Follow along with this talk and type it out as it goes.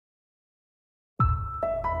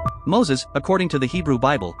Moses, according to the Hebrew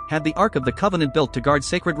Bible, had the Ark of the Covenant built to guard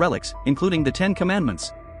sacred relics, including the Ten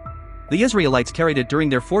Commandments. The Israelites carried it during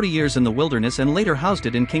their 40 years in the wilderness and later housed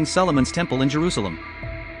it in King Solomon's temple in Jerusalem.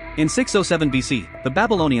 In 607 BC, the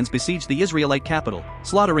Babylonians besieged the Israelite capital,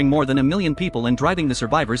 slaughtering more than 1 million people and driving the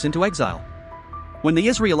survivors into exile. When the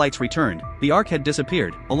Israelites returned, the Ark had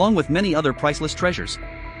disappeared, along with many other priceless treasures.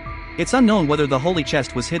 It's unknown whether the holy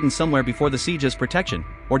chest was hidden somewhere before the siege as protection,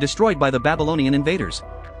 or destroyed by the Babylonian invaders.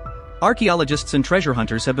 Archaeologists and treasure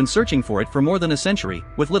hunters have been searching for it for more than a century,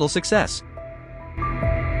 with little success.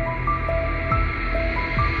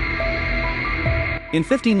 In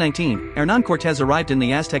 1519, Hernán Cortés arrived in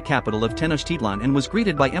the Aztec capital of Tenochtitlan and was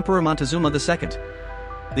greeted by Emperor Montezuma II.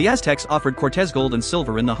 The Aztecs offered Cortés gold and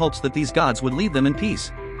silver in the hopes that these gods would leave them in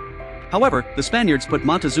peace. However, the Spaniards put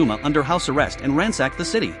Montezuma under house arrest and ransacked the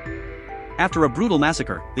city. After a brutal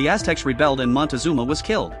massacre, the Aztecs rebelled and Montezuma was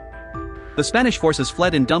killed. The Spanish forces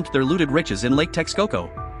fled and dumped their looted riches in Lake Texcoco.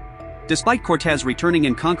 Despite Cortés returning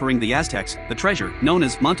and conquering the Aztecs, the treasure, known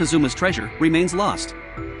as Montezuma's treasure, remains lost.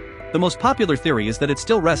 The most popular theory is that it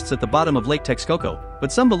still rests at the bottom of Lake Texcoco, but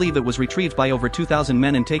some believe it was retrieved by over 2,000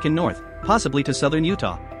 men and taken north, possibly to southern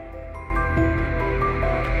Utah.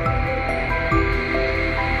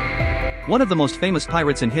 One of the most famous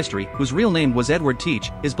pirates in history, whose real name was Edward Teach,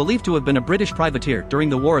 is believed to have been a British privateer during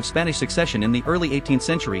the War of Spanish Succession in the early 18th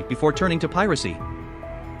century before turning to piracy.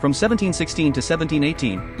 From 1716 to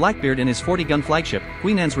 1718, Blackbeard and his 40-gun flagship,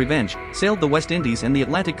 Queen Anne's Revenge, sailed the West Indies and the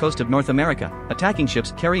Atlantic coast of North America, attacking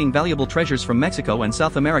ships carrying valuable treasures from Mexico and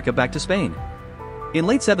South America back to Spain. In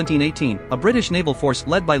late 1718, a British naval force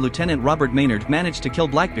led by Lieutenant Robert Maynard managed to kill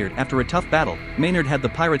Blackbeard after a tough battle. Maynard had the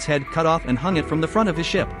pirate's head cut off and hung it from the front of his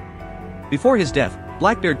ship. Before his death,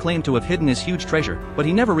 Blackbeard claimed to have hidden his huge treasure, but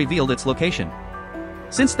he never revealed its location.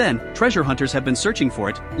 Since then, treasure hunters have been searching for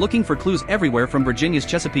it, looking for clues everywhere from Virginia's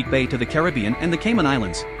Chesapeake Bay to the Caribbean and the Cayman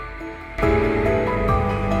Islands.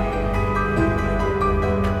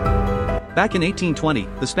 Back in 1820,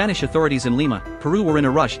 the Spanish authorities in Lima, Peru were in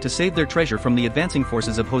a rush to save their treasure from the advancing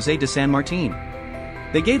forces of José de San Martín.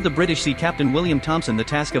 They gave the British sea captain William Thompson the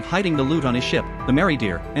task of hiding the loot on his ship, the Mary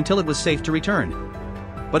Dear, until it was safe to return.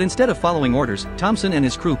 But instead of following orders, Thompson and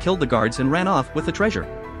his crew killed the guards and ran off with the treasure.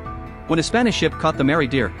 When a Spanish ship caught the Mary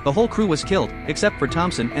Dear, the whole crew was killed, except for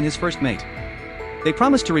Thompson and his first mate. They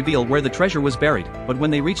promised to reveal where the treasure was buried, but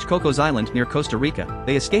when they reached Cocos Island near Costa Rica,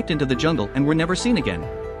 they escaped into the jungle and were never seen again.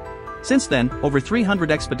 Since then, over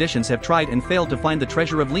 300 expeditions have tried and failed to find the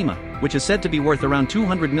treasure of Lima, which is said to be worth around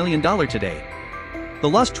 $200 million today. The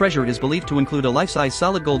lost treasure is believed to include a life-size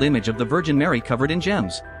solid gold image of the Virgin Mary covered in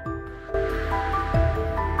gems.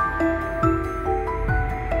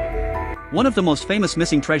 One of the most famous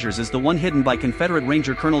missing treasures is the one hidden by Confederate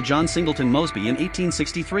Ranger Colonel John Singleton Mosby in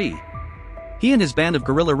 1863. He and his band of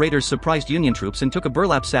guerrilla raiders surprised Union troops and took a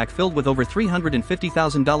burlap sack filled with over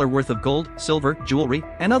 $350,000 worth of gold, silver, jewelry,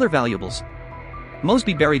 and other valuables.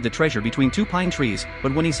 Mosby buried the treasure between two pine trees,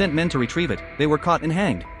 but when he sent men to retrieve it, they were caught and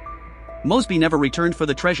hanged. Mosby never returned for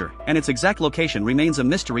the treasure, and its exact location remains a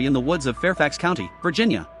mystery in the woods of Fairfax County,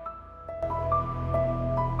 Virginia.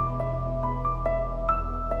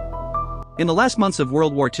 In the last months of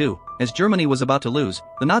World War II, as Germany was about to lose,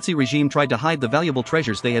 the Nazi regime tried to hide the valuable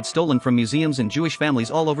treasures they had stolen from museums and Jewish families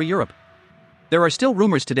all over Europe. There are still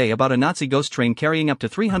rumors today about a Nazi ghost train carrying up to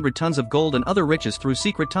 300 tons of gold and other riches through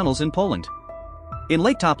secret tunnels in Poland. In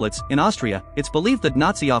Lake Toplitz, in Austria, it's believed that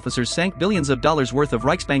Nazi officers sank billions of dollars worth of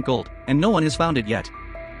Reichsbank gold, and no one has found it yet.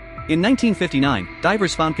 In 1959,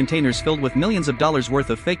 divers found containers filled with millions of dollars worth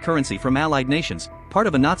of fake currency from Allied nations, part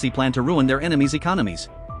of a Nazi plan to ruin their enemies' economies.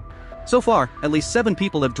 So far, at least 7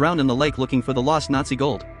 people have drowned in the lake looking for the lost Nazi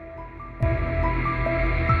gold.